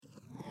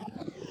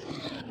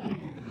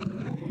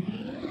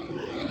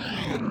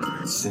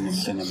Cinema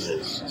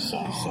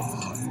Soft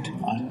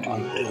Underbelly.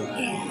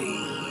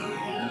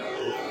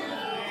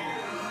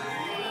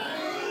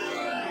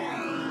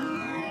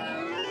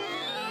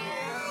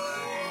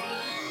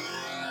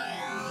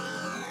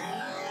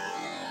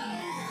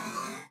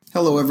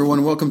 Hello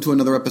everyone, welcome to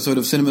another episode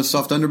of Cinema's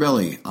Soft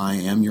Underbelly. I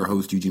am your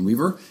host, Eugene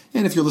Weaver,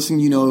 and if you're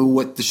listening, you know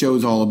what the show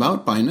is all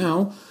about by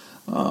now.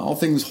 All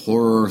things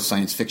horror,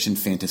 science fiction,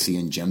 fantasy,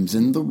 and gems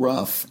in the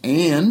rough.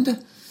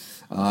 And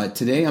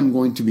today I'm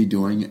going to be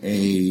doing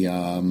a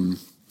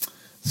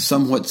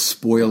somewhat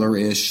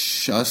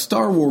spoiler-ish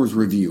Star Wars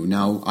review.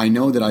 Now, I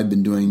know that I've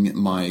been doing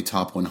my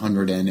top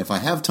 100, and if I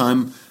have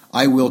time,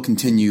 I will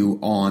continue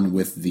on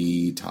with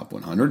the top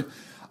 100.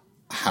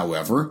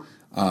 However,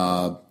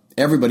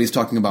 everybody's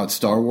talking about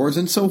Star Wars,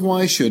 and so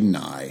why shouldn't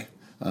I?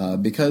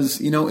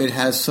 Because, it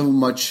has so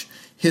much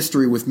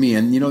history with me,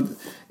 and,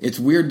 it's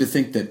weird to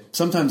think that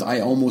sometimes I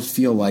almost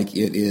feel like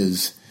it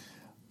is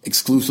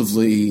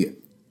exclusively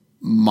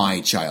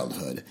my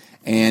childhood.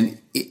 And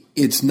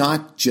it's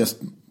not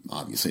just,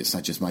 obviously, it's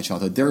not just my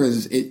childhood.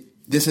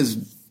 This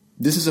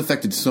has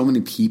affected so many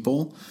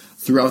people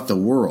throughout the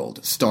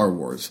world, Star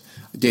Wars,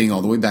 dating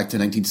all the way back to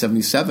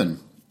 1977.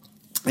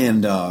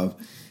 And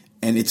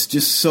it's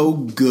just so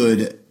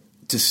good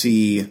to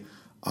see,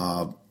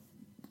 I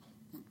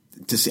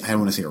don't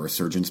want to say a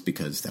resurgence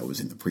because that was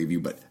in the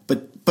preview, but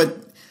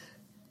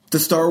the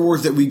Star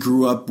Wars that we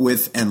grew up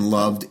with and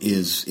loved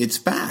it's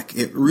back.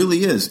 It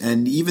really is.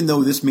 And even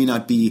though this may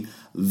not be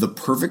the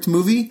perfect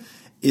movie,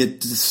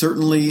 it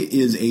certainly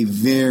is a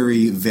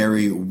very,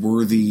 very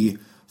worthy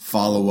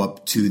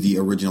follow-up to the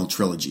original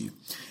trilogy.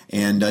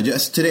 And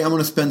just today I'm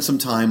going to spend some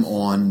time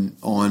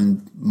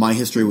on my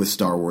history with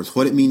Star Wars,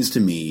 what it means to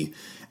me,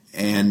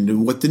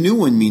 and what the new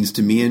one means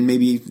to me, and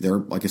maybe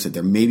like I said,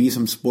 there may be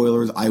some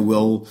spoilers. I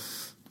will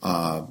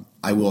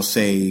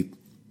say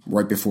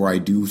right before I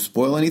do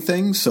spoil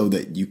anything, so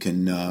that you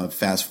can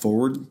fast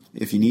forward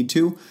if you need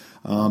to.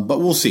 But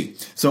we'll see.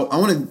 So I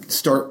want to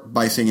start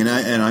by saying, and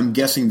I'm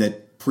guessing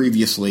that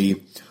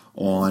previously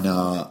on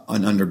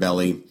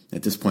Underbelly,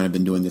 at this point I've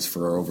been doing this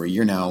for over a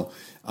year now,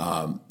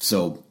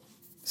 so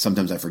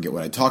sometimes I forget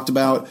what I talked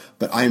about,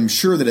 but I'm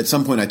sure that at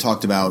some point I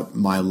talked about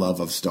my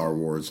love of Star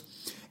Wars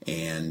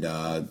and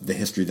the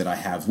history that I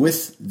have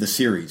with the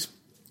series.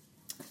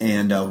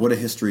 And what a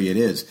history it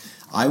is.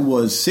 I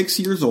was 6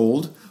 years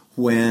old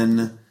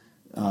when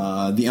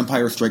The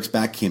Empire Strikes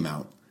Back came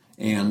out.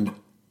 And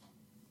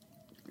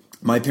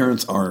my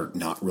parents are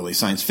not really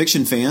science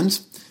fiction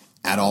fans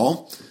at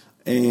all.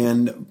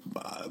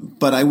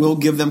 But I will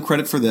give them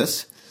credit for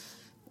this.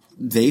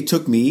 They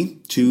took me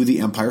to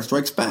The Empire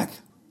Strikes Back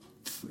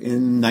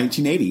in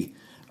 1980.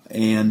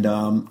 And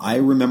I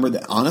remember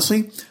that,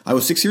 honestly, I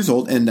was 6 years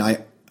old, and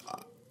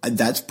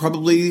that's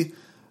probably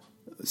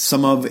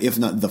some of, if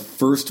not the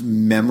first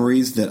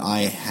memories that I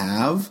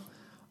have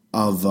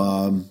of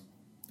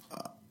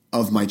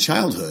my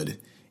childhood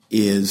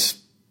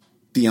is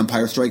The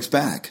Empire Strikes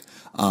Back.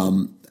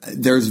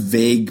 There's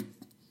vague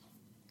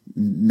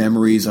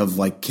memories of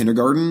like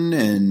kindergarten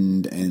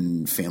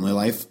and family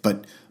life,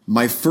 but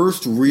my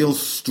first real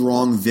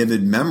strong,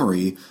 vivid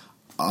memory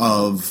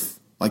of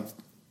like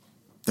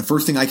the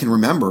first thing I can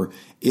remember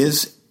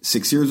is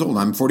 6 years old.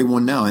 I'm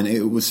 41 now, and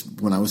it was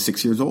when I was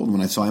 6 years old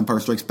when I saw Empire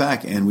Strikes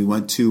Back, and we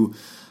went to,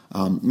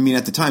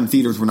 at the time,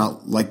 theaters were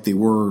not like they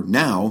were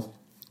now,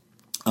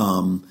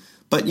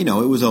 but, it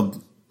was I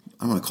don't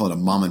want to call it a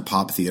mom and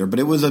pop theater, but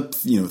it was a,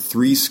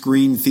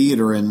 3-screen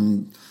theater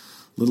in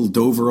little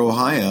Dover,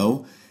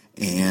 Ohio,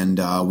 and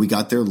we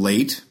got there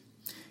late,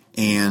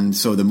 and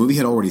so the movie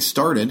had already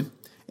started,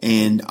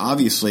 and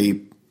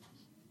obviously,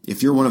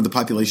 if you're one of the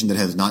population that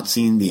has not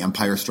seen The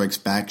Empire Strikes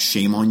Back,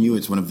 shame on you.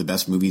 It's one of the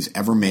best movies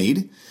ever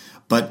made.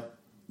 But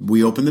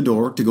we opened the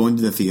door to go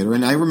into the theater,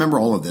 and I remember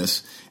all of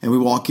this. And we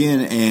walk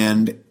in,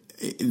 and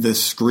the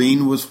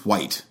screen was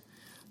white.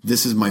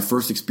 This is my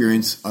first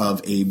experience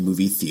of a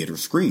movie theater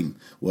screen,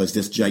 was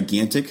this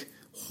gigantic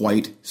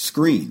white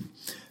screen,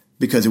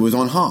 because it was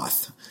on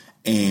Hoth.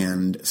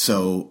 And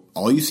so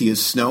all you see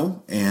is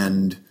snow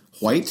and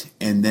white,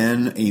 and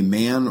then a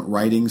man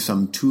riding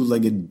some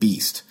two-legged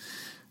beast.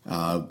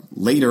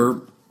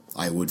 Later,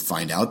 I would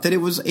find out that it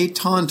was a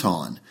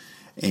Tauntaun,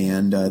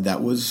 and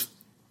that was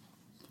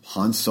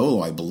Han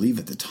Solo, I believe,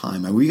 at the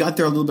time. We got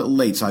there a little bit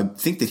late, so I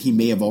think that he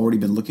may have already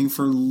been looking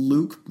for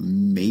Luke,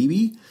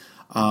 maybe.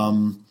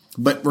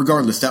 But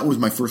regardless, that was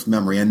my first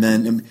memory, and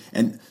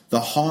the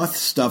Hoth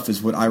stuff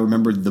is what I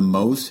remembered the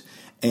most.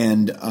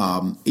 And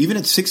even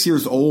at 6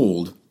 years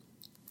old,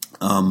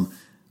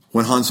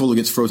 when Han Solo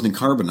gets frozen in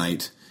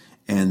carbonite,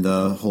 and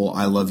the whole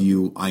 "I love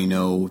you, I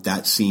know"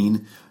 that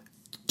scene,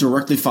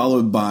 directly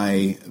followed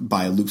by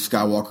Luke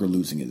Skywalker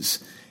losing his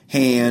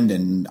hand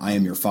and "I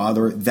am your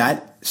father,"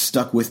 that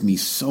stuck with me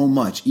so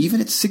much. Even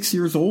at 6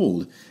 years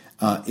old,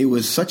 it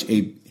was such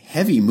a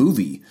heavy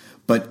movie.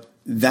 But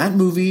that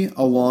movie,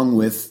 along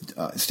with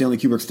Stanley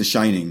Kubrick's The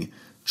Shining,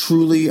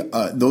 truly,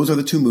 those are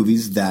the two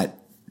movies that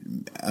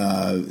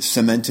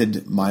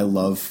cemented my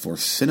love for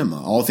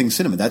cinema, all things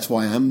cinema. That's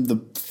why I'm the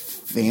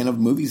fan of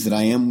movies that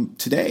I am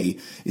today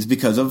is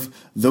because of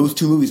those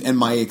two movies and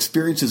my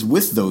experiences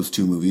with those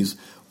two movies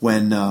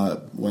when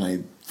I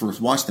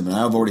first watched them. And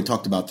I've already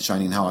talked about The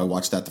Shining and how I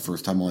watched that the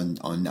first time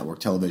on network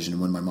television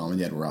when my mom and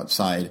dad were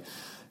outside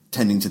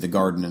tending to the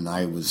garden and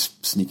I was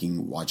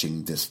sneaking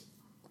watching this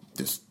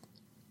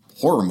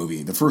horror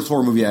movie, the first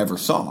horror movie I ever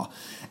saw.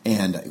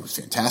 And it was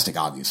fantastic,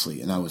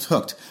 obviously, and I was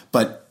hooked.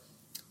 But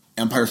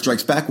Empire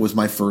Strikes Back was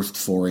my first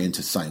foray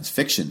into science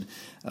fiction.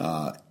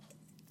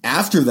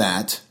 After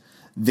that,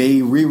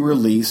 they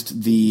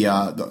re-released the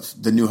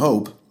New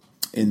Hope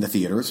in the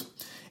theaters,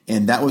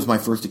 and that was my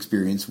first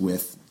experience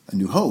with A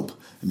New Hope.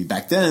 I mean,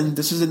 back then,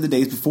 this is in the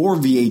days before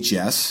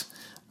VHS,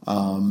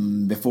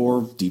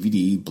 before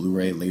DVD,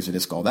 Blu-ray,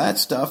 Laserdisc, all that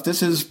stuff.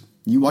 This is,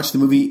 you watch the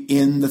movie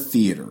in the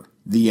theater,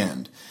 the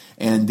end.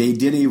 And they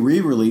did a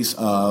re-release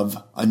of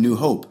A New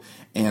Hope.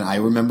 And I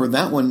remember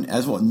that one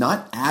as well.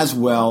 Not as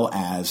well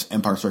as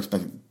Empire Strikes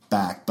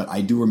Back, but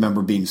I do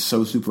remember being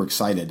so super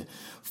excited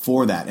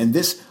for that. And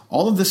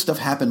all of this stuff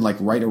happened like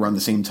right around the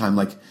same time.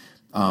 Like,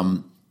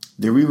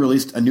 they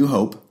re-released A New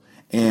Hope,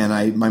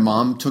 and my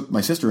mom took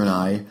my sister and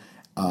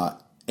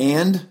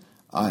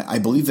I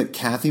believe that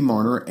Kathy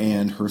Marner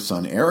and her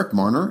son Eric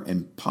Marner,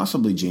 and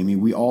possibly Jamie,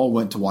 we all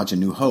went to watch A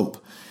New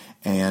Hope.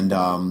 And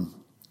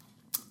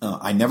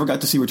I never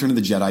got to see Return of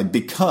the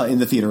Jedi in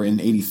the theater in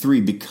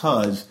 '83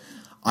 because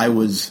I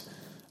was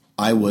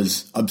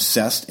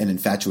obsessed and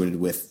infatuated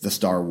with the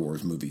Star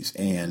Wars movies,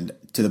 and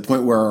to the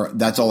point where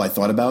that's all I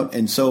thought about.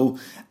 And so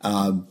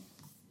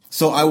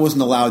I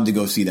wasn't allowed to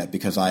go see that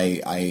because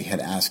I had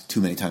asked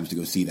too many times to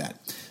go see that.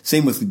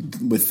 Same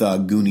with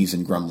Goonies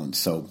and Gremlins.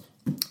 So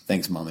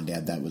thanks, Mom and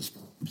Dad. That was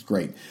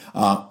great.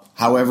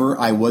 However,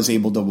 I was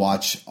able to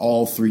watch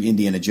all three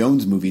Indiana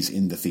Jones movies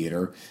in the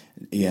theater,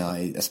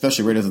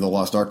 especially Raiders of the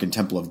Lost Ark and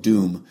Temple of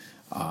Doom,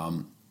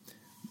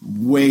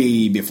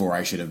 way before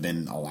I should have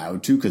been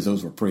allowed to, because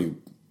those were pretty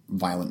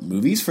violent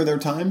movies for their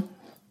time.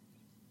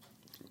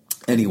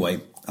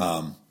 Anyway,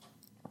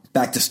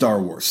 back to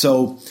Star Wars.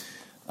 So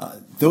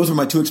those were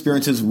my two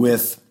experiences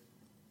with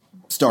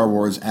Star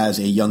Wars as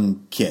a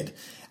young kid.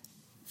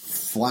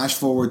 Flash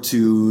forward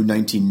to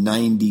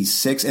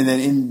 1996, and then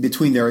in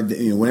between there,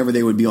 whenever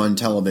they would be on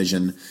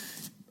television,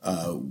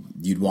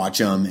 you'd watch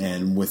them.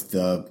 And with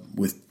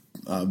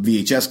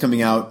VHS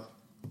coming out,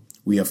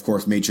 we of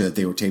course made sure that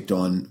they were taped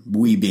on.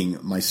 We being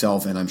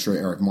myself, and I'm sure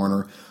Eric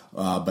Marner,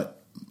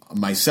 but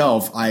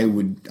myself, I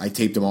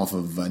taped them off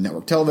of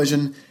network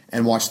television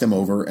and watched them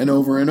over and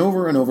over and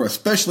over and over.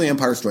 Especially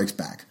Empire Strikes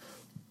Back,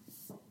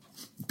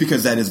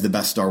 because that is the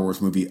best Star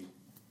Wars movie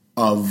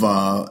of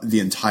the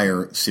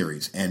entire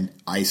series, and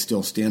I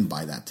still stand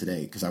by that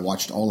today because I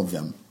watched all of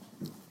them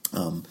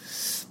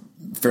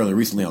fairly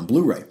recently on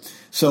Blu-ray.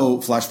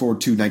 So flash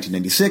forward to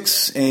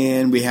 1996,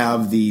 and we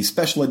have the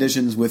special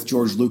editions with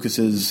George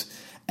Lucas's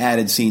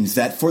added scenes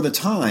that, for the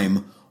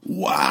time,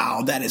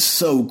 wow, that is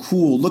so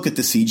cool. Look at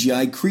the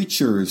CGI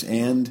creatures,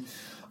 and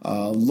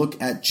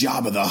look at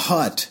Jabba the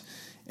Hutt,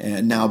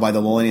 and now by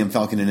the Millennium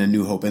Falcon in A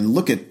New Hope, and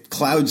look at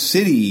Cloud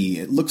City.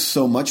 It looks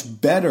so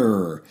much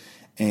better.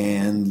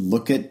 And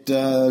look at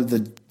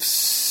the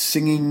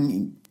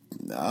singing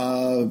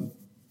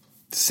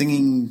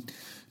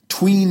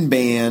tween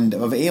band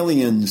of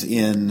aliens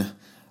in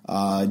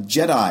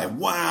Jedi.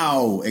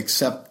 Wow,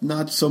 except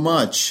not so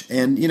much.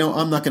 And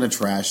I'm not going to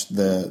trash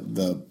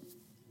the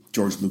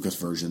George Lucas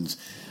versions.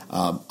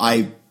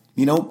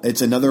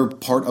 It's another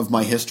part of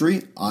my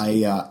history.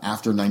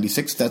 After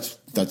 '96,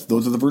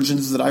 those are the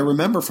versions that I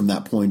remember from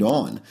that point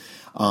on.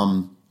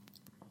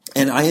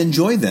 And I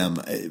enjoy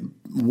them,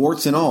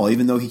 warts and all,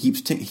 even though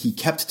he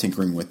kept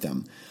tinkering with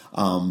them.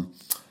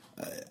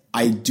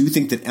 I do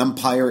think that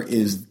Empire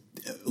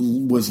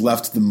was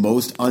left the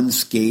most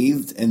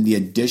unscathed, and the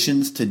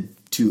additions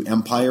to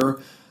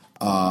Empire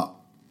I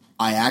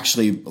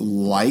actually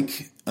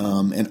like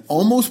and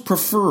almost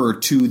prefer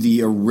to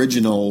the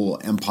original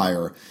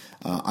Empire.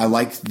 I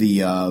like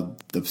the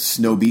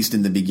Snow Beast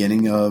in the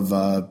beginning of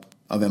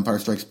Empire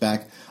Strikes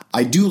Back.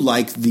 I do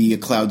like the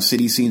Cloud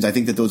City scenes. I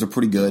think that those are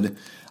pretty good.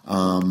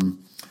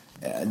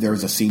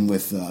 There's a scene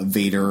with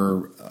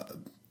Vader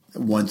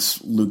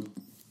once Luke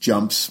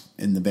jumps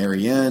in the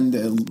very end.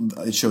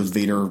 It shows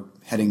Vader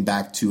heading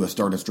back to a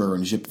Star Destroyer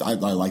and a ship. I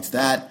liked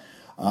that.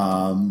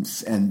 And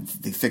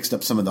they fixed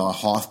up some of the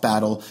Hoth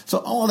battle. So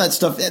all of that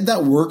stuff,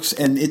 that works,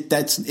 and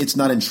it's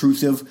not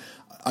intrusive.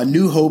 A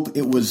New Hope,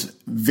 it was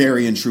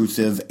very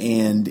intrusive,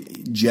 and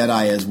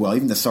Jedi as well.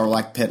 Even the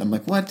Sarlacc pit, I'm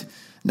like, what?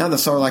 Now the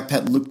Sarlacc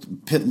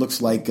pit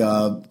looks like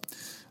the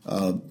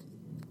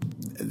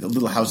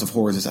Little House of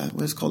Horrors. Is that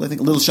what it's called? I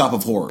think Little Shop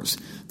of Horrors.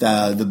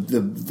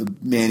 The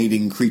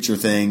man-eating creature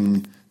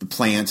thing, the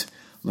plant.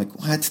 I'm like,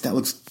 what? That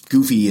looks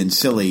goofy and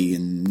silly.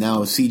 And now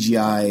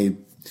CGI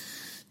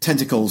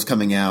tentacles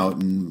coming out,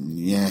 and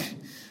yeah.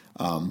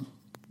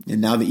 And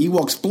now the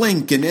Ewoks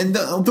blink, and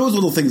those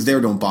little things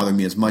there don't bother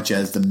me as much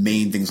as the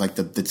main things like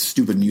the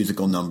stupid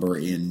musical number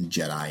in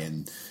Jedi.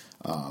 And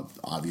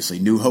obviously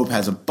New Hope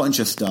has a bunch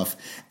of stuff.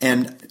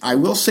 And I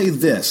will say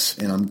this,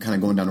 and I'm kind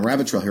of going down a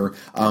rabbit trail here,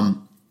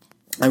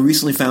 I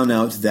recently found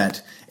out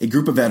that a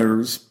group of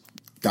editors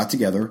got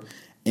together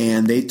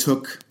and they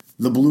took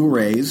the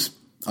Blu-rays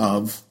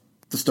of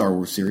the Star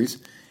Wars series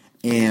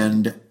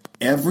and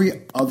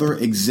every other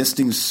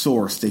existing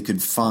source they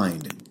could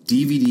find,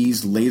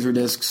 DVDs,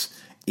 Laserdiscs,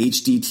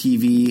 HD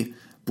TV,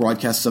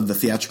 broadcasts of the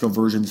theatrical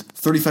versions,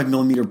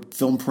 35mm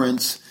film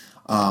prints,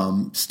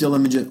 still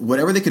images,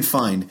 whatever they could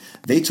find,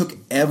 they took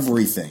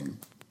everything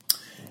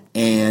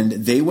and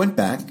they went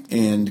back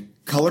and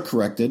color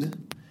corrected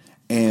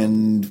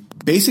and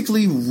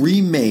basically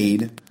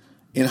remade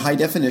in high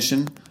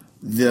definition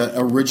the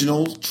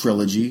original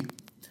trilogy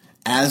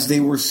as they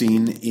were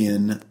seen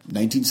in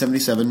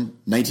 1977,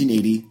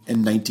 1980,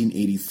 and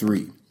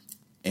 1983.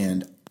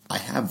 And I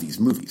have these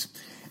movies.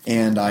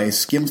 And I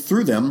skimmed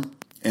through them,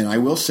 and I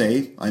will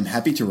say, I'm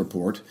happy to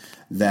report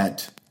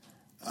that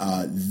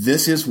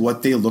this is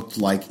what they looked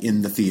like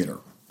in the theater.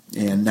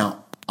 And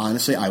now,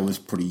 honestly, I was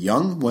pretty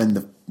young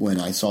when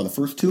I saw the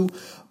first two,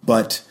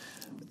 but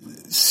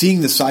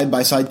seeing the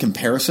side-by-side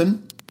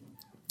comparison,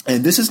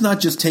 and this is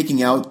not just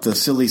taking out the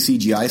silly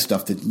CGI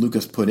stuff that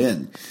Lucas put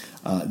in.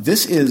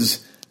 This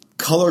is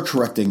color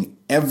correcting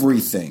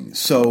everything.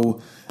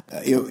 So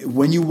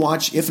when you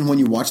watch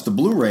the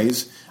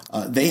Blu-rays,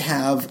 they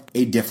have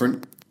a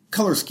different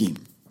color scheme,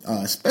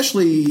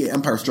 especially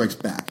Empire Strikes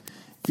Back.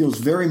 It feels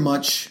very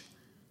much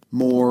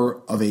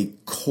more of a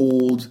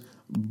cold,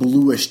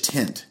 bluish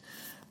tint.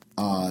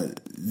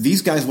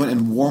 These guys went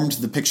and warmed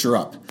the picture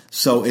up.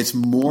 So it's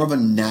more of a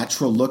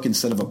natural look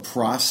instead of a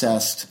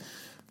processed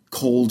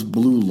cold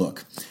blue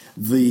look.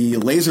 The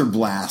laser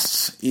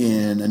blasts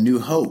in A New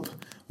Hope,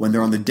 when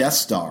they're on the Death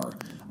Star,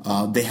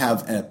 they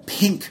have a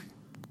pink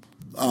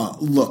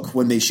look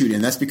when they shoot,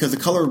 and that's because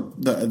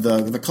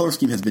the color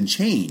scheme has been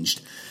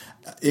changed.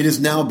 It is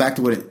now back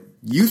to what it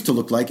used to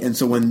look like, and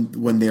so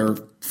when they're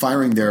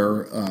firing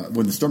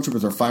when the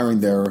stormtroopers are firing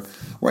their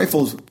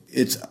rifles,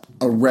 it's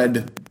a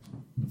red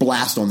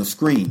blast on the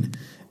screen.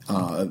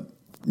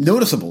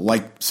 Noticeable,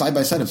 like side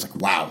by side. It's like,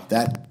 wow,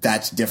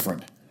 that's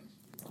different.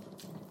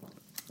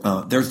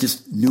 There's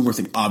just numerous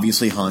things.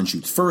 Obviously, Han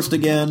shoots first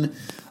again.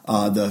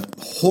 The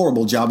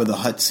horrible Jabba the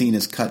Hutt scene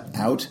is cut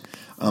out.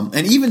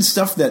 And even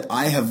stuff that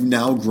I have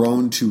now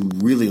grown to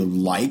really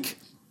like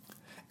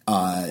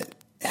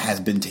has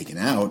been taken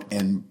out,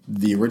 and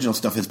the original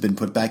stuff has been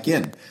put back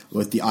in.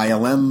 With the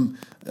ILM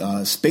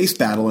space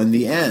battle in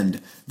the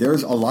end,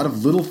 there's a lot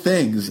of little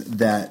things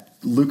that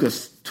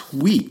Lucas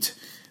tweaked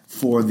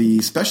for the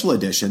special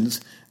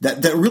editions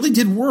that really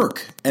did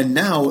work, and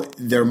now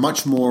they're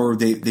much more.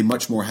 They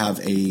much more have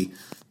the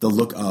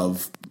look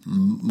of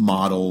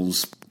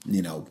models,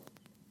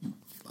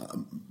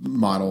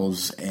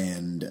 models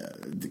and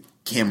the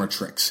camera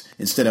tricks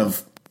instead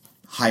of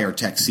higher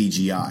tech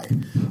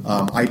CGI.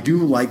 I do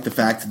like the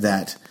fact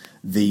that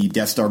the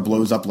Death Star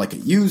blows up like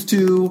it used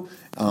to,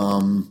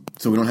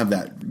 so we don't have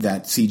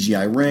that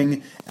CGI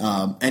ring,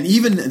 and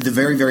even at the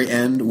very, very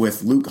end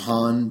with Luke,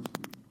 Han,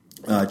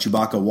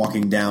 Chewbacca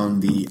walking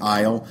down the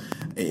aisle,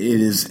 it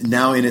is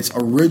now in its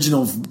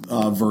original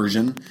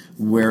version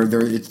where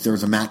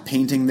there's a matte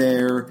painting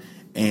there,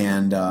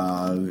 and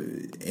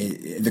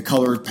the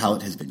color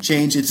palette has been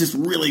changed. It's just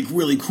really,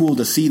 really cool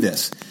to see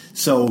this.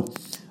 So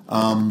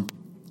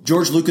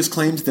George Lucas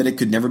claims that it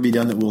could never be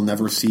done, that we'll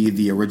never see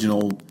the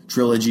original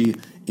trilogy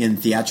in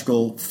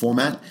theatrical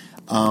format.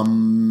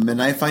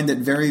 And I find it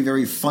very,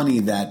 very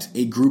funny that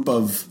a group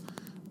of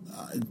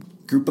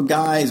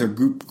guys or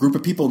group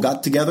of people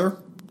got together,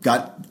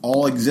 got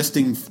all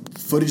existing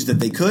footage that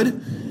they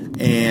could,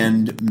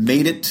 and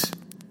made it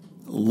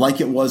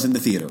like it was in the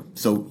theater.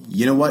 So,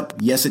 you know what?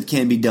 Yes, it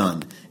can be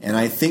done. And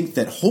I think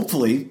that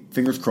hopefully,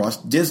 fingers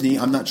crossed, Disney,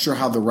 I'm not sure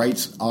how the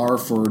rights are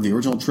for the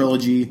original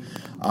trilogy,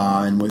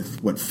 and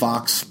with what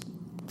Fox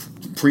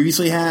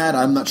previously had,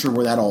 I'm not sure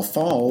where that all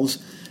falls,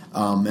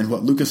 and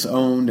what Lucas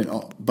owned,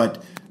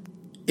 but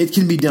it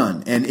can be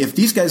done. And if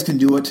these guys can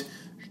do it,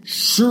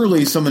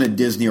 surely someone at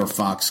Disney or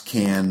Fox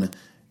can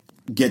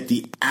get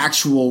the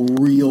actual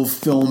real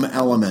film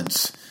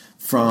elements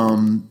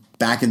from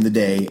back in the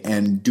day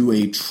and do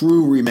a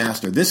true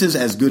remaster. This is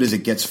as good as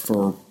it gets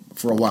for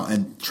a while.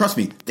 And trust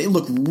me, they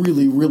look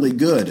really, really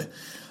good.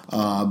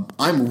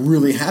 I'm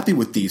really happy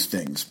with these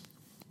things.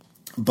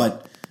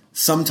 But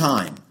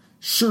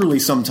surely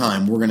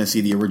sometime, we're going to see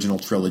the original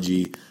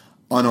trilogy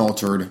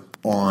unaltered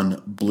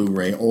on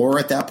Blu-ray. Or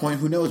at that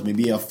point, who knows,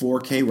 maybe a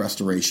 4K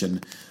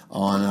restoration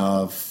on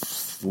a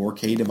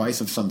 4K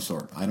device of some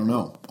sort. I don't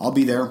know. I'll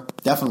be there.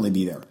 Definitely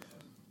be there.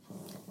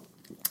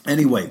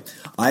 Anyway,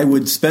 I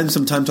would spend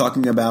some time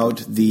talking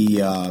about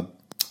the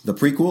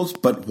prequels,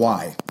 but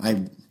why?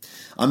 I'm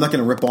not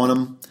going to rip on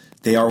them.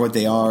 They are what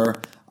they are.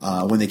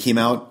 When they came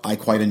out, I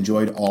quite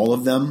enjoyed all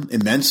of them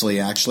immensely,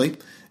 actually.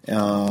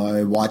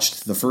 I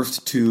watched the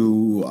first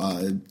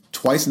two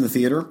twice in the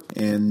theater,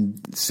 and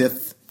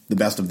Sith, the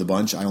best of the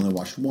bunch, I only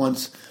watched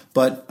once.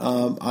 But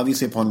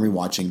obviously upon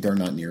rewatching, they're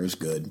not near as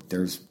good.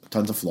 There's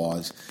tons of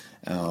flaws.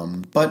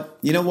 But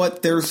you know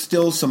what? There's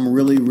still some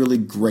really, really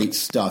great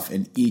stuff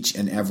in each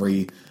and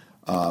every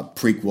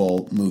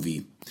prequel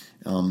movie.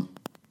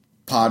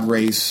 pod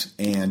race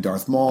and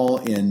Darth Maul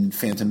in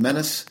Phantom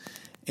Menace.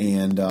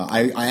 And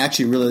I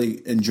actually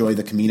really enjoy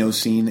the Camino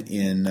scene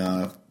in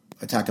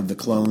Attack of the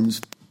Clones.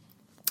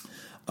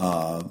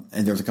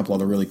 And there's a couple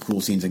other really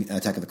cool scenes in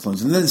Attack of the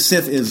Clones. And then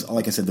Sith is,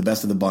 like I said, the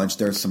best of the bunch.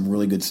 There's some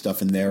really good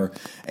stuff in there.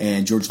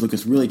 And George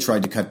Lucas really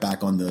tried to cut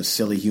back on the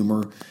silly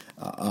humor.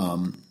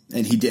 And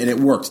he did, and it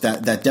worked.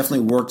 That definitely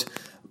worked.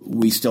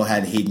 We still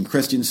had Hayden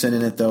Christensen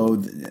in it,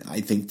 though.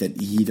 I think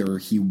that either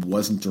he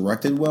wasn't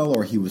directed well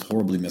or he was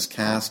horribly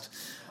miscast.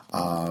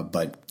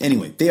 But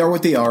anyway, they are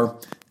what they are.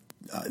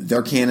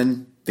 They're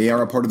canon. They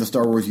are a part of the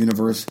Star Wars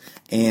universe.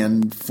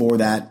 And for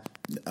that,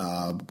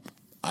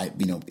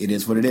 it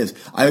is what it is.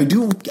 I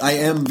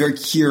am very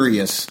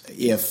curious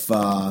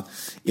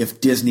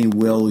if Disney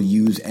will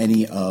use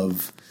any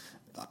of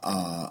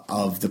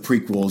the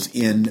prequels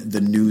in the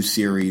new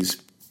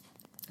series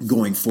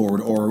going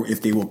forward, or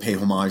if they will pay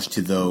homage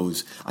to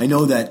those. I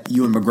know that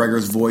Ewan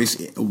McGregor's voice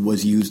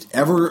was used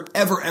ever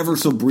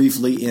so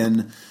briefly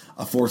in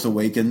A Force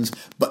Awakens,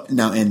 but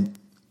now, and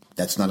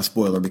that's not a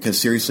spoiler, because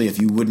seriously, if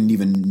you wouldn't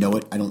even know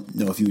it, I don't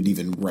know if you would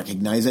even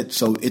recognize it,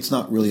 so it's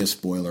not really a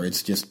spoiler,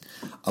 it's just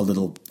a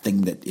little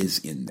thing that is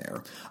in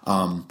there.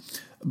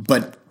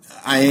 But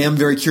I am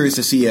very curious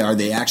to see, are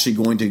they actually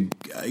going to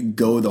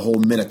go the whole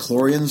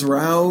midichlorians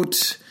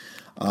route?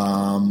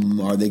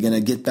 Are they going to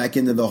get back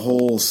into the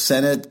whole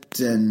Senate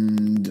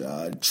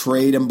and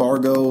trade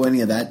embargo,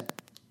 any of that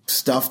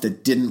stuff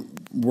that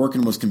didn't work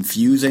and was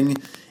confusing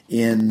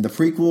in the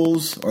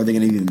prequels? Are they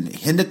going to even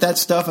hint at that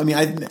stuff? I mean,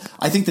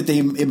 I think that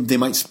they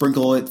might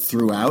sprinkle it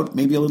throughout,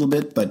 maybe a little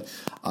bit, but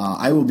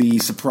I will be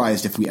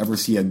surprised if we ever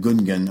see a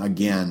Gungan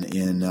again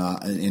in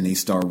a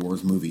Star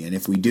Wars movie. And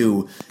if we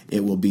do,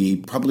 it will be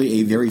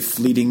probably a very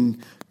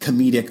fleeting,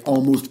 comedic,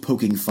 almost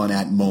poking fun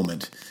at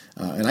moment.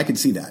 And I can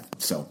see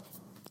that, so...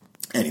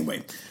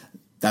 Anyway,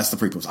 that's the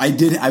prequels.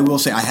 I will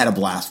say I had a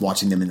blast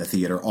watching them in the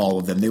theater, all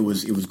of them. It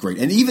was great.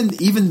 And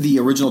even the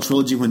original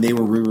trilogy, when they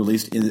were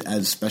re-released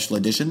as special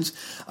editions,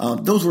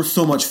 those were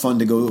so much fun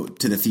to go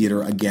to the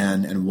theater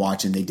again and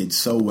watch, and they did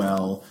so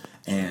well.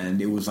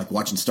 And it was like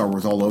watching Star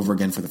Wars all over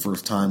again for the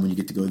first time when you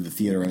get to go to the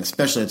theater. And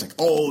especially it's like,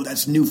 oh,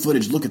 that's new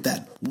footage. Look at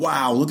that.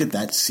 Wow, look at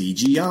that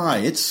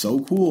CGI. It's so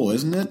cool,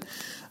 isn't it?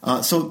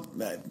 So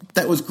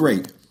that was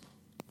great.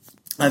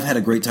 I've had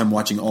a great time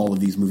watching all of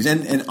these movies.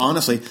 And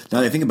honestly, now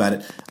that I think about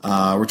it,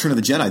 Return of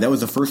the Jedi, that was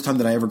the first time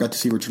that I ever got to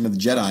see Return of the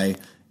Jedi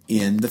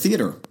in the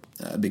theater.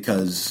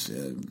 Because,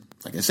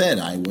 like I said,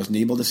 I wasn't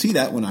able to see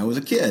that when I was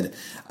a kid.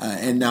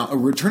 And now,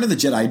 Return of the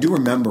Jedi, I do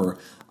remember,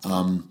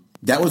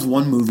 that was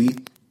one movie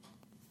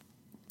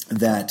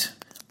that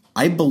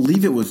I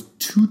believe it was on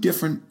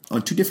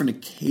two different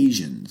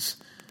occasions.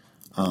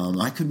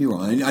 I could be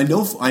wrong. I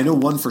know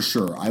one for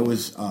sure. I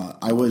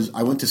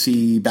went to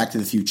see Back to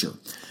the Future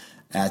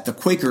at the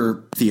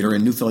Quaker Theater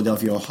in New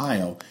Philadelphia,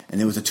 Ohio. And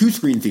it was a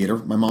 2-screen theater.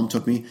 My mom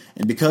took me.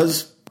 And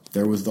because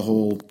there was the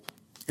whole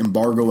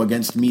embargo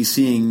against me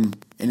seeing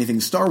anything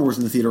Star Wars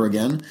in the theater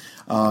again,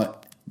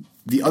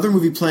 the other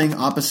movie playing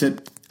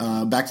opposite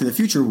Back to the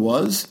Future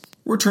was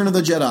Return of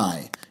the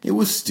Jedi. It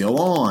was still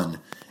on.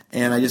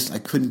 And I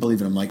couldn't believe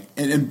it. I'm like,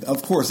 and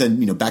of course,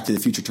 then, Back to the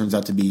Future turns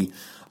out to be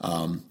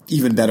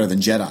even better than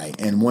Jedi.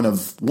 And one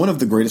of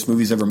the greatest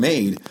movies ever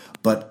made.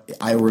 But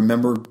I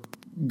remember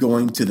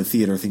going to the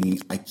theater thinking,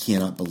 I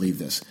cannot believe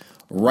this.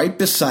 Right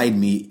beside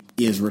me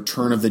is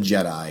Return of the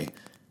Jedi,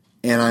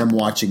 and I'm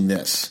watching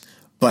this.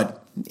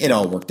 But it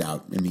all worked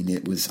out. I mean,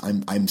 it was.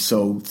 I'm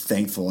so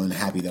thankful and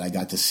happy that I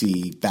got to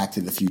see Back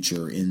to the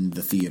Future in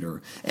the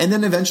theater. And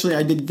then eventually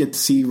I did get to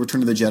see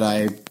Return of the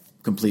Jedi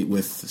complete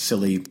with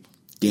silly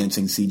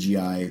dancing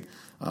CGI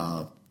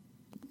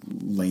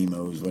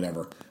lame-os,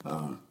 whatever.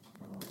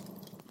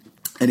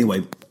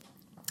 Anyway,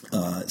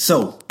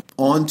 so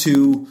on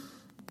to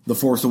The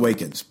Force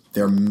Awakens.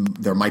 There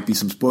might be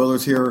some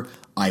spoilers here.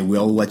 I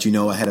will let you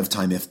know ahead of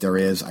time if there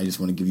is. I just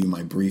want to give you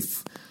my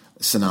brief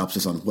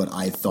synopsis on what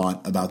I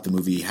thought about the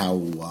movie,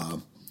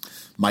 how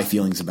my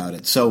feelings about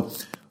it. So,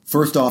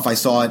 first off, I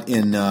saw it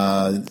in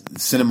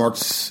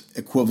Cinemark's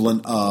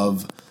equivalent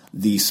of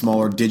the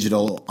smaller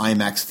digital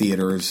IMAX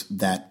theaters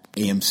that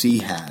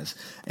AMC has,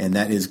 and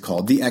that is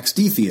called the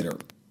XD Theater.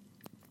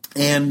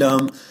 And,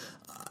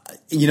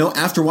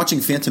 after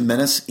watching Phantom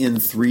Menace in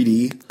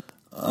 3D,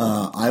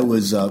 I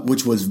was,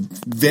 which was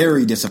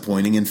very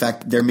disappointing. In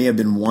fact, there may have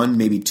been one,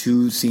 maybe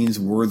two scenes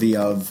worthy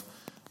of,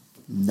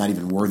 not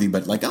even worthy,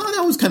 but like, oh,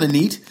 that was kind of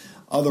neat.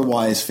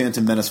 Otherwise,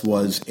 Phantom Menace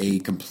was a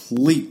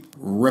complete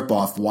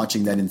ripoff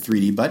watching that in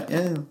 3D, but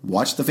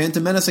watched the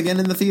Phantom Menace again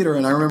in the theater.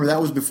 And I remember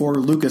that was before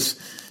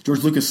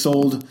George Lucas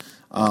sold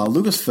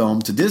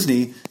Lucasfilm to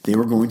Disney. They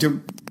were going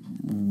to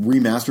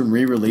remaster and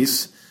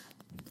re-release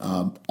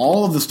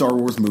all of the Star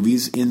Wars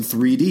movies in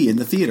 3D in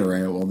the theater.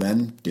 And, well,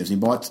 then Disney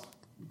bought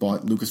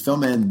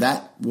Lucasfilm, and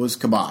that was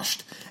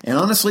kiboshed. And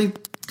honestly,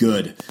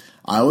 good.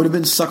 I would have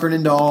been suckered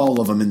into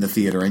all of them in the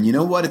theater. And you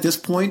know what? At this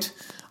point,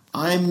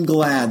 I'm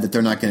glad that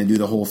they're not going to do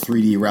the whole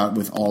 3D route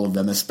with all of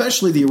them,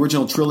 especially the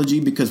original trilogy,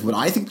 because what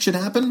I think should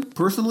happen,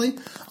 personally,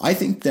 I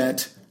think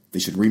that they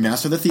should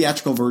remaster the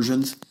theatrical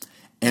versions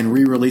and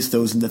re-release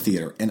those in the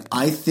theater. And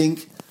I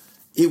think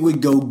it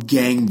would go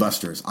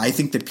gangbusters. I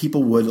think that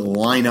people would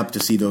line up to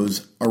see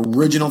those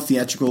original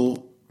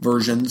theatrical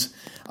versions,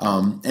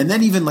 and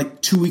then even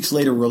like 2 weeks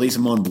later release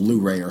them on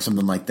Blu-ray or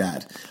something like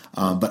that.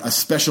 But a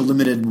special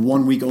limited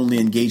 1 week only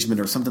engagement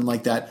or something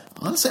like that.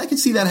 Honestly, I could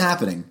see that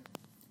happening.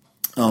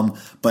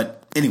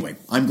 But anyway,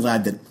 I'm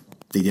glad that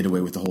they did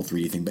away with the whole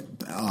 3D thing. But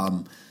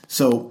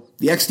so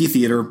the XD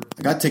Theater,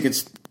 I got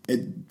tickets.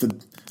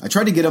 I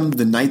tried to get them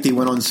the night they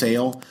went on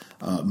sale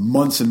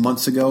months and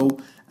months ago,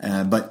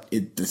 but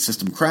the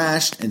system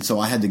crashed, and so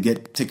I had to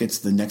get tickets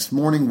the next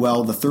morning.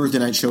 Well, the Thursday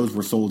night shows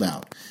were sold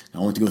out. I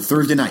wanted to go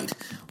Thursday night.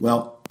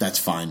 Well, that's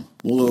fine.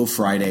 We'll go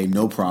Friday,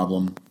 no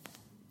problem.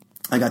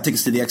 I got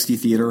tickets to the XD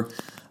Theater,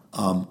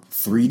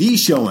 3D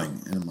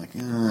showing, and I'm like,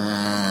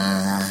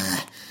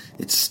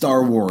 it's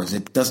Star Wars.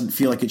 It doesn't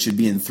feel like it should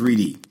be in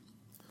 3D.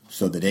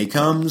 So the day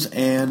comes,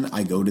 and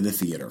I go to the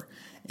theater,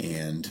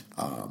 and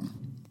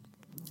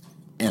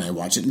I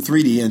watch it in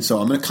 3D. And so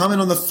I'm going to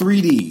comment on the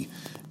 3D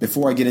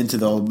before I get into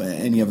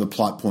any of the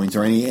plot points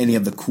or any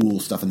of the cool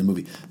stuff in the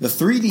movie. The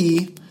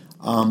 3D,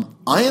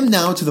 I am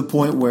now to the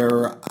point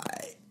where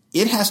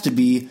it has to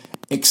be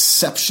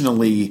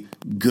exceptionally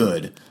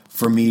good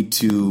for me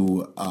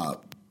to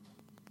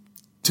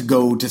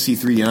go to see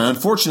 3D. And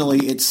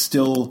unfortunately, it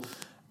still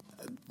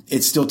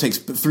takes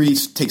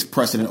 3D takes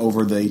precedent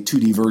over the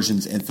 2D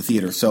versions in the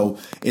theater. So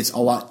it's a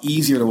lot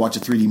easier to watch a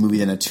 3D movie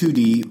than a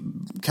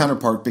 2D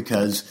counterpart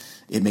because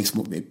it makes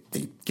they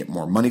get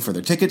more money for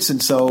their tickets,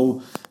 and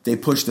so they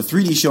push the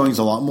 3D showings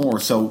a lot more.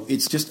 So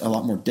it's just a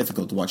lot more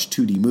difficult to watch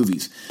 2D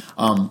movies.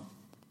 I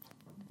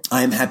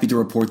am happy to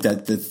report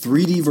that the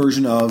 3D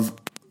version of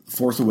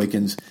Force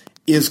Awakens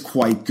is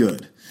quite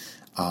good.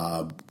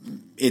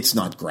 It's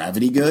not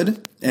Gravity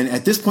good, and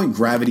at this point,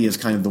 Gravity is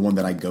kind of the one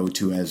that I go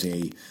to as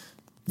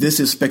this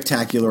is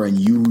spectacular, and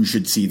you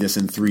should see this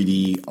in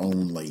 3D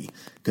only.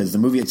 Because the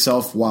movie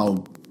itself,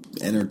 while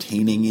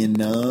entertaining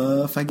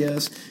enough, I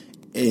guess,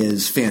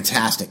 is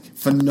fantastic,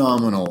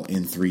 phenomenal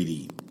in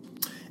 3D.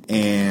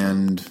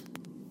 And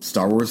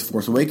Star Wars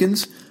Force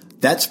Awakens,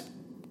 that's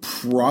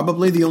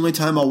probably the only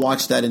time I'll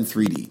watch that in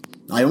 3D.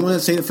 I don't want to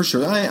say that for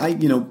sure.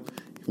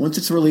 Once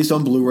it's released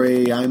on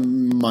Blu-ray, I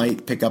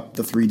might pick up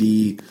the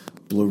 3D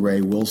Blu-ray.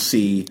 We'll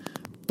see.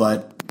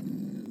 But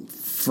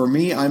for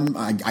me,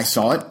 I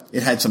saw it.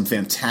 It had some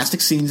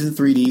fantastic scenes in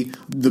 3D.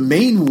 The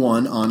main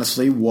one,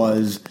 honestly,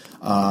 was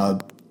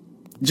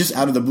just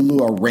out of the blue,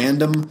 a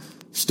random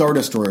Star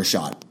Destroyer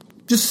shot.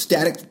 Just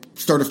static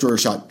Star Destroyer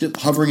shot, just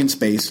hovering in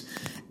space.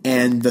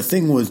 And the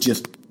thing was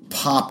just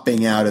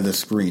popping out of the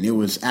screen. It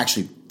was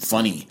actually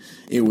funny.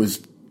 It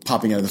was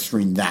popping out of the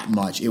screen that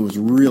much. It was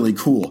really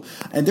cool.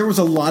 And there was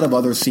a lot of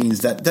other scenes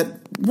that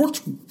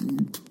worked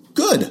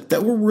good,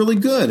 that were really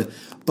good.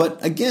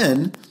 But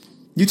again,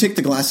 you take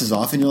the glasses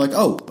off and you're like,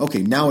 oh,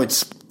 okay, now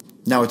it's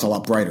a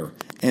lot brighter.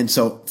 And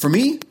so for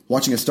me,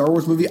 watching a Star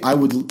Wars movie, I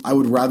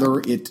would rather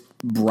it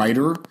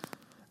brighter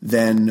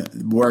than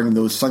wearing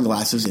those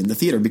sunglasses in the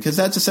theater, because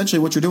that's essentially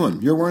what you're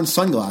doing. You're wearing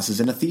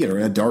sunglasses in a theater,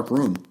 in a dark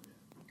room.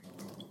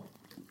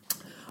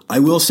 I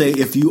will say,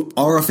 if you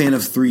are a fan of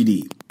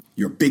 3D,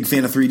 you're a big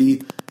fan of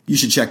 3D, you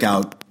should check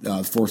out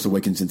Force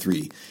Awakens in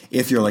 3D.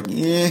 If you're like,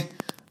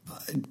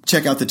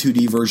 check out the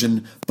 2D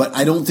version, but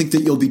I don't think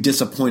that you'll be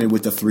disappointed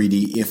with the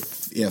 3D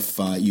if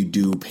you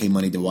do pay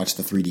money to watch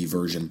the 3D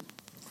version,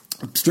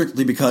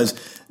 strictly because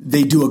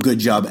they do a good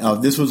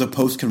job. This was a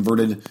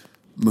post-converted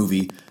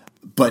movie,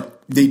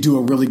 but they do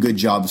a really good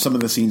job. Some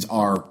of the scenes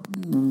are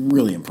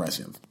really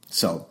impressive.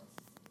 So,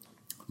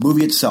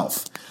 movie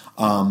itself.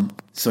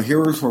 So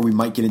here's where we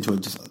might get into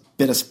just a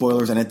bit of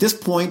spoilers. And at this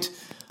point,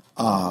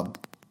 I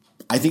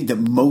think that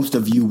most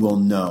of you will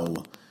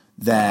know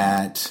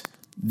that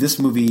this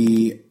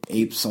movie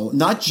apes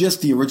not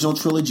just the original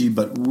trilogy,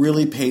 but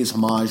really pays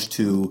homage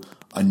to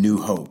A New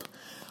Hope,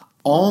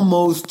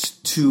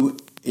 almost to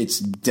its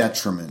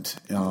detriment.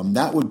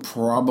 That would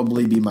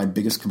probably be my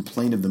biggest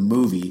complaint of the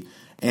movie.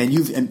 And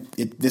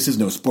this is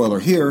no spoiler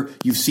here.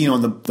 You've seen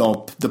on the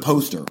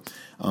poster,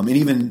 and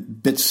even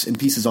bits and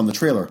pieces on the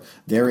trailer.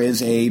 There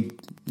is a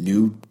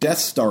new Death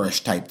Star-ish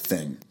type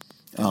thing.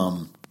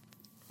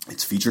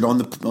 It's featured on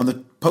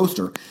the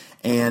poster,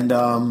 and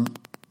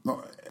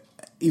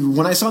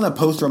when I saw that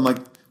poster, I'm like,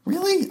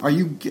 really?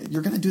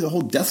 You're going to do the whole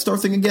Death Star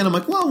thing again? I'm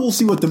like, well, we'll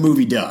see what the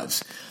movie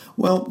does.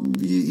 Well,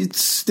 it's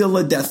still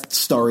a Death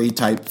Star-y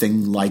type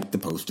thing, like the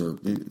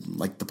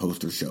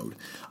poster showed.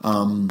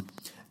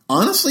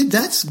 Honestly,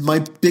 that's my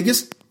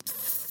biggest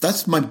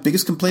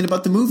complaint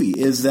about the movie,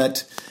 is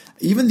that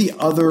even the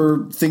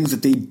other things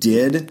that they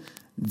did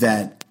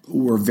that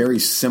were very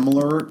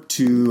similar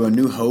to A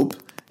New Hope,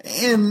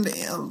 and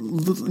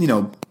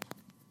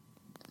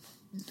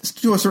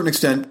to a certain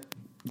extent,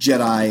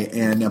 Jedi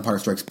and Empire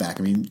Strikes Back.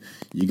 I mean,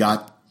 you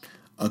got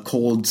a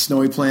cold,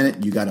 snowy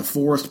planet, you got a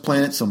forest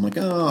planet, so I'm like,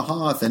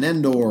 Hoth and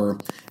Endor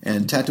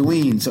and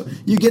Tatooine. So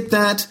you get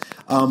that,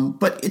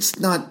 but it's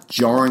not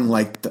jarring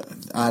like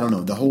I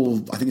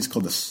think it's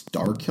called the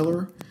Star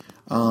Killer.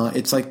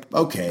 It's like,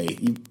 okay,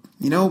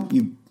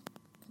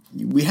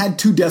 we had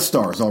 2 Death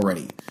Stars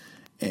already,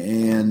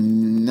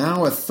 and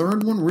now a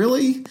third one,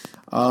 really?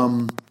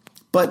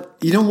 But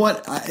you know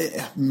what?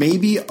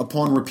 Maybe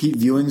upon repeat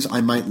viewings,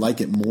 I might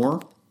like it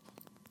more.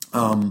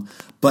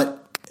 But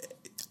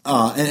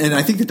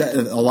I think that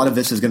a lot of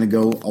this is going to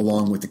go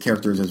along with the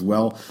characters as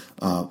well.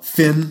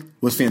 Finn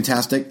was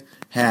fantastic.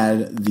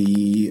 Had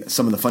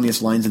some of the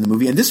funniest lines in the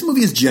movie, and this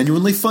movie is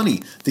genuinely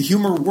funny. The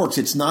humor works.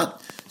 It's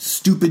not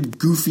stupid,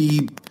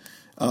 goofy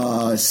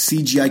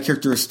CGI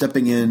characters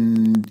stepping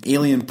in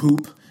alien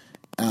poop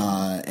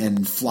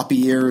and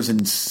floppy ears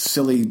and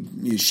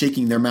silly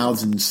shaking their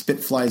mouths and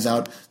spit flies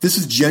out. This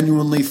is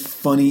genuinely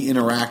funny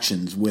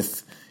interactions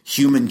with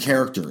human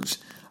characters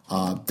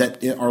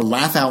that are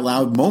laugh out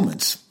loud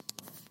moments.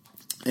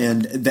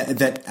 And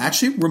that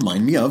actually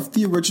remind me of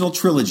the original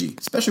trilogy,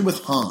 especially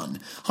with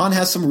Han. Han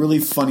has some really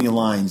funny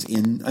lines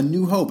in A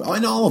New Hope,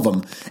 in all of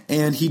them,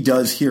 and he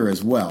does here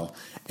as well.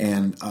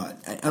 And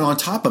on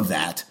top of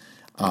that,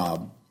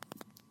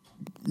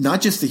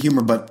 not just the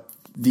humor, but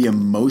the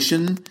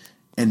emotion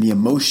and the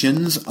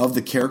emotions of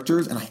the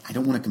characters. And I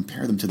don't want to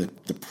compare them to the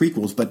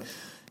prequels, but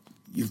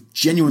you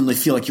genuinely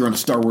feel like you're in a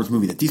Star Wars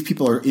movie, that these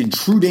people are in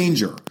true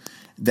danger,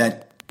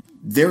 that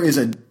there is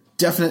a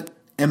definite,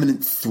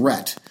 imminent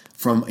threat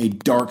from a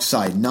dark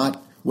side.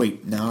 Now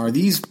are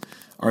these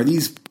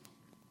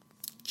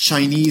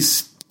Chinese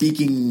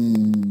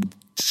speaking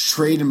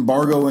trade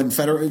embargo and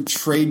federal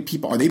trade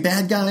people, are they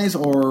bad guys,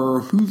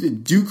 or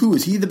Dooku,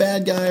 is he the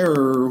bad guy,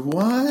 or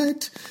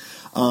what?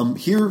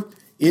 Here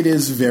it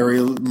is very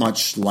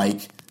much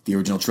like the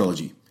original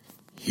trilogy.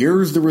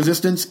 Here's the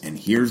resistance and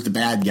here's the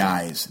bad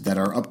guys that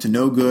are up to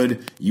no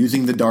good,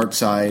 using the dark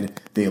side.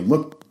 They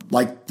look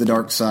like the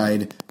dark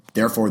side,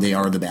 therefore, they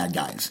are the bad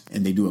guys,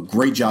 and they do a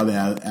great job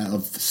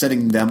of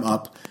setting them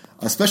up,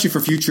 especially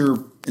for future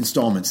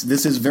installments.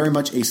 This is very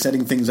much a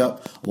setting things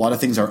up. A lot of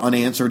things are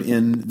unanswered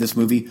in this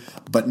movie,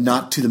 but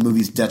not to the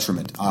movie's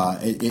detriment.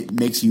 It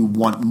makes you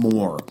want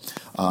more.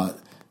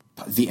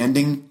 The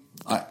ending,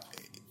 I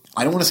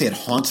don't want to say it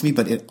haunts me,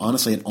 but it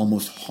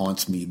almost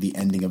haunts me, the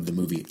ending of the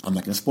movie. I'm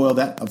not going to spoil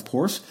that, of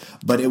course,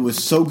 but it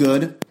was so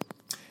good,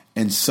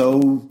 and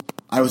so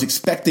I was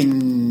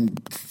expecting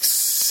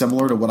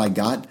similar to what I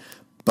got.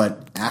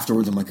 But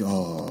afterwards, I'm like,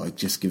 oh, it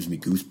just gives me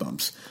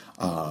goosebumps.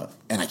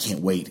 And I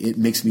can't wait.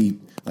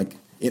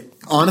 It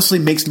honestly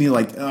makes me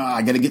like,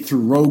 I got to get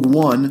through Rogue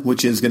One,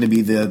 which is going to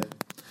be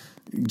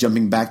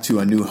jumping back to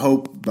A New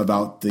Hope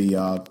about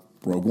the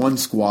Rogue One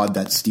squad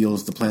that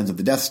steals the plans of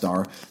the Death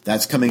Star.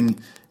 That's coming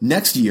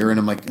next year. And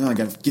I'm like, I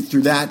got to get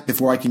through that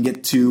before I can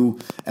get to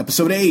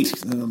Episode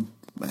 8.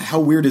 How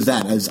weird is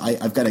that? As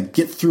I've got to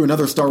get through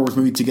another Star Wars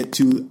movie to get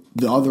to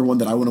the other one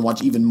that I want to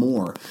watch even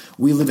more.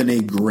 We live in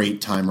a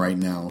great time right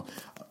now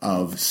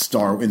in the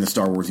Star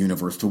Wars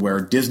universe, to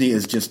where Disney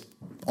is just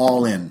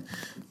all in.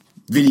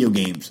 Video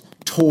games,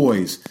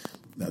 toys,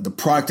 the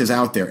product is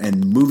out there,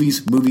 and movies,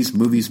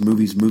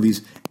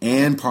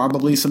 and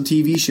probably some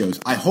TV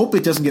shows. I hope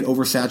it doesn't get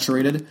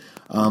oversaturated,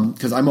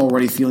 because I'm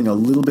already feeling a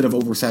little bit of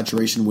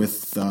oversaturation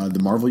with the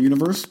Marvel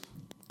universe.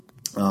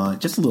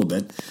 Just a little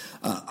bit.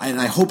 And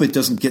I hope it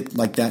doesn't get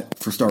like that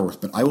for Star Wars.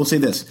 But I will say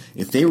this.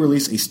 If they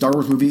release a Star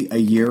Wars movie a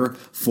year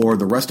for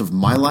the rest of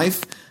my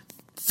life,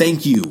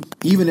 thank you.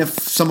 Even if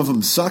some of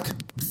them suck,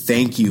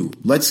 thank you.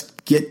 Let's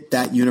get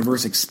that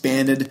universe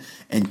expanded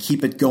and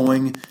keep it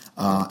going.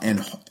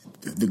 And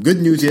the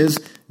good news is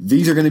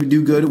these are going to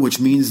do good, which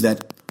means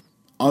that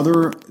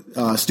other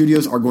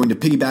studios are going to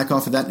piggyback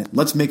off of that.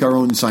 Let's make our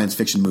own science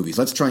fiction movies.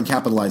 Let's try and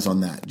capitalize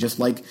on that. Just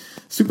like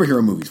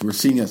superhero movies. We're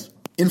seeing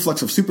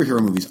influx of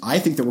superhero movies. I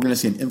think that we're going to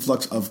see an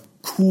influx of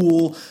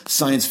cool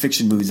science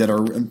fiction movies that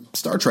are,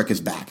 Star Trek is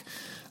back,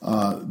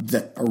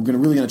 that are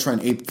really going to try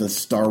and ape the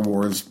Star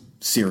Wars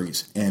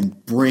series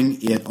and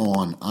bring it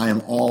on. I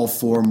am all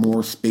for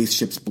more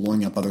spaceships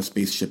blowing up other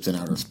spaceships in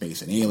outer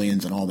space and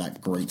aliens and all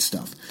that great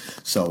stuff.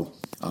 So,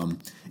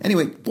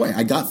 anyway, boy,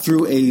 I got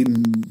through a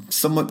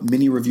somewhat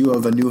mini review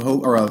of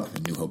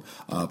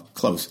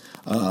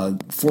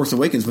Force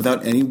Awakens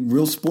without any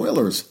real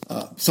spoilers.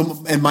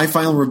 And my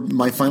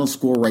final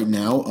score right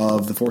now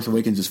of The Force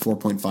Awakens is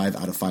 4.5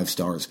 out of 5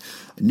 stars.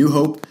 New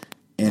Hope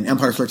and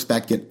Empire Strikes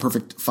Back get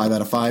perfect 5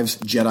 out of 5s.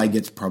 Jedi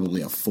gets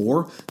probably a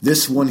 4.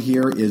 This one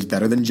here is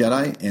better than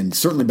Jedi, and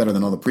certainly better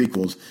than all the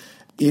prequels.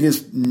 It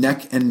is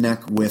neck and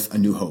neck with A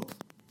New Hope.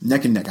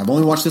 Neck and neck. I've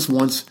only watched this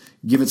once.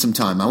 Give it some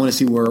time. I want to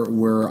see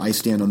where I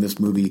stand on this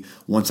movie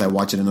once I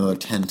watch it another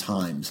 10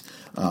 times.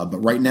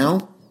 But right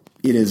now,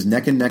 it is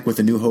neck and neck with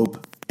A New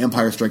Hope.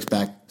 Empire Strikes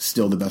Back,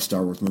 still the best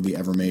Star Wars movie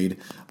ever made.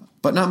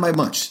 But not by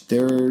much.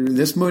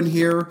 This one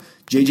here,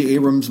 J.J.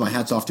 Abrams, my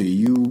hat's off to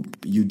you.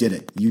 You did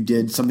it. You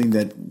did something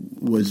that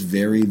was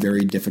very,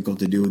 very difficult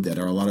to do. That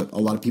a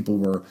lot of people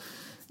were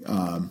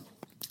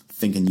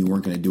thinking you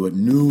weren't going to do it.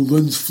 New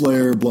lens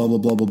flare, blah blah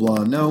blah blah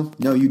blah. No,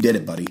 you did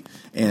it, buddy.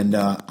 And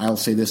I'll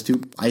say this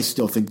too. I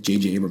still think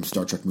J.J. Abrams'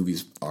 Star Trek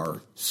movies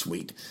are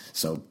sweet.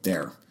 So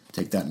there,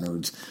 take that,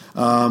 nerds.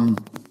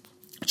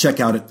 Check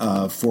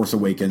out Force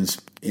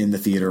Awakens in the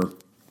theater.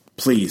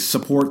 Please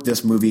support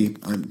this movie.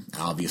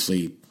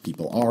 Obviously,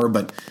 people are,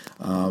 but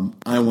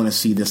I want to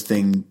see this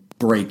thing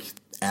break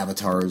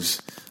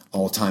Avatar's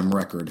all-time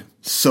record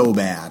so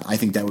bad. I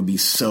think that would be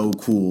so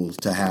cool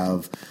to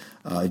have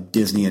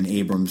Disney and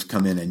Abrams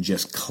come in and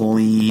just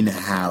clean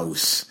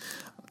house.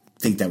 I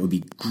think that would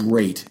be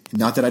great.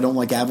 Not that I don't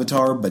like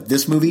Avatar, but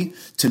this movie,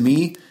 to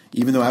me,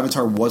 even though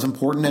Avatar was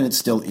important, and it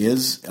still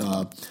is,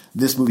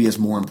 this movie is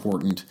more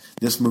important.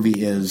 This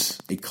movie is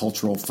a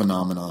cultural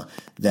phenomena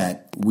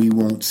that we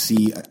won't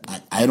see.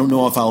 I don't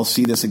know if I'll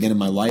see this again in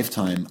my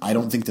lifetime. I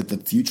don't think that the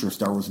future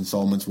Star Wars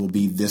installments will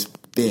be this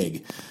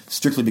big,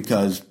 strictly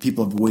because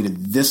people have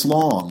waited this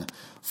long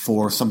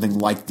for something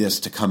like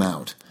this to come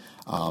out.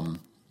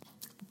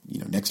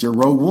 Next year,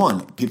 Rogue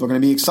One, people are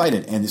going to be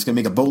excited, and it's going to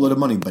make a boatload of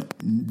money, but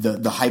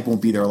the hype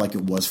won't be there like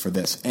it was for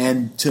this.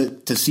 And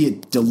to see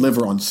it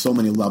deliver on so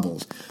many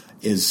levels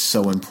is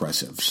so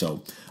impressive.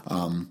 So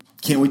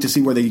can't wait to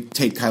see where they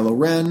take Kylo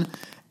Ren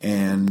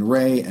and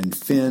Rey and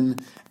Finn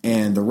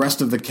and the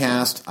rest of the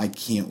cast. I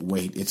can't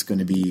wait. It's going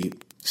to be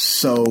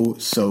so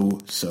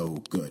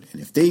good.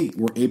 And if they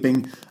were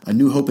aping A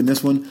New Hope in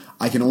this one,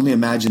 I can only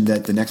imagine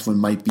that the next one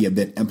might be a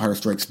bit Empire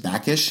Strikes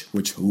Back-ish,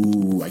 which,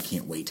 I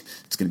can't wait.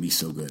 It's going to be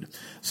so good.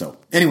 So,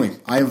 anyway,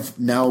 I've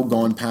now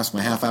gone past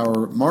my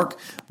half-hour mark,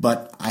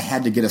 but I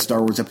had to get a Star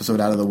Wars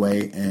episode out of the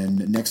way,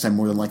 and next time,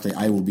 more than likely,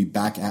 I will be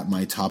back at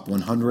my top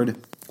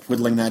 100,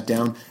 whittling that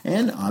down,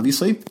 and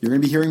obviously, you're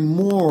going to be hearing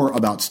more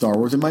about Star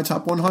Wars in my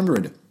top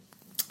 100.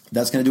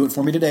 That's going to do it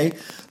for me today.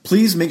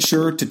 Please make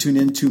sure to tune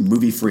in to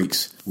Movie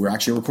Freaks. We're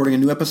actually recording a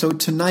new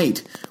episode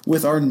tonight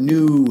with our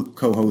new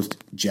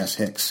co-host, Jess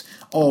Hicks.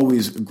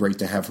 Always great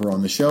to have her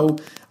on the show.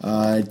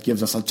 It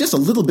gives us just a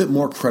little bit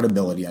more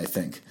credibility, I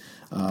think.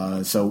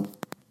 So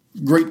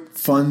great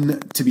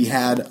fun to be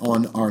had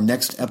on our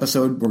next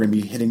episode. We're going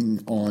to be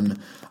hitting on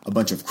a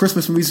bunch of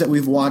Christmas movies that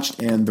we've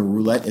watched, and the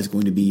roulette is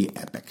going to be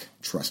epic.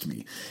 Trust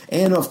me.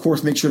 And, of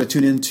course, make sure to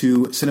tune in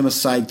to Cinema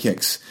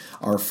Sidekicks,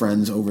 our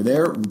friends over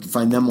there. You can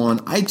find them on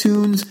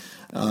iTunes.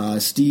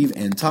 Steve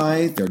and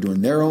Ty, they're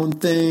doing their own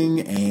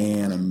thing,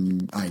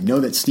 and I know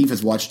that Steve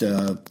has watched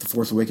The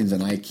Force Awakens,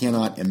 and I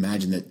cannot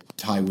imagine that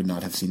Ty would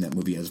not have seen that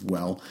movie as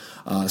well.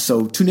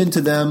 So tune in to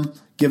them,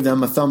 give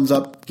them a thumbs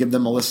up, give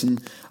them a listen.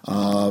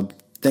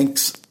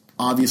 Thanks,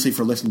 obviously,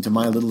 for listening to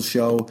my little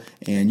show,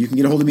 and you can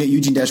get a hold of me at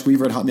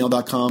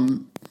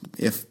eugene-weaver@hotmail.com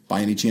if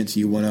by any chance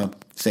you want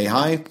to say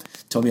hi,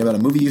 tell me about a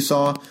movie you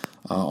saw,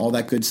 all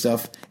that good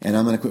stuff, and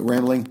I'm going to quit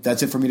rambling.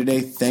 That's it for me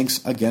today.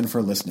 Thanks again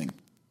for listening.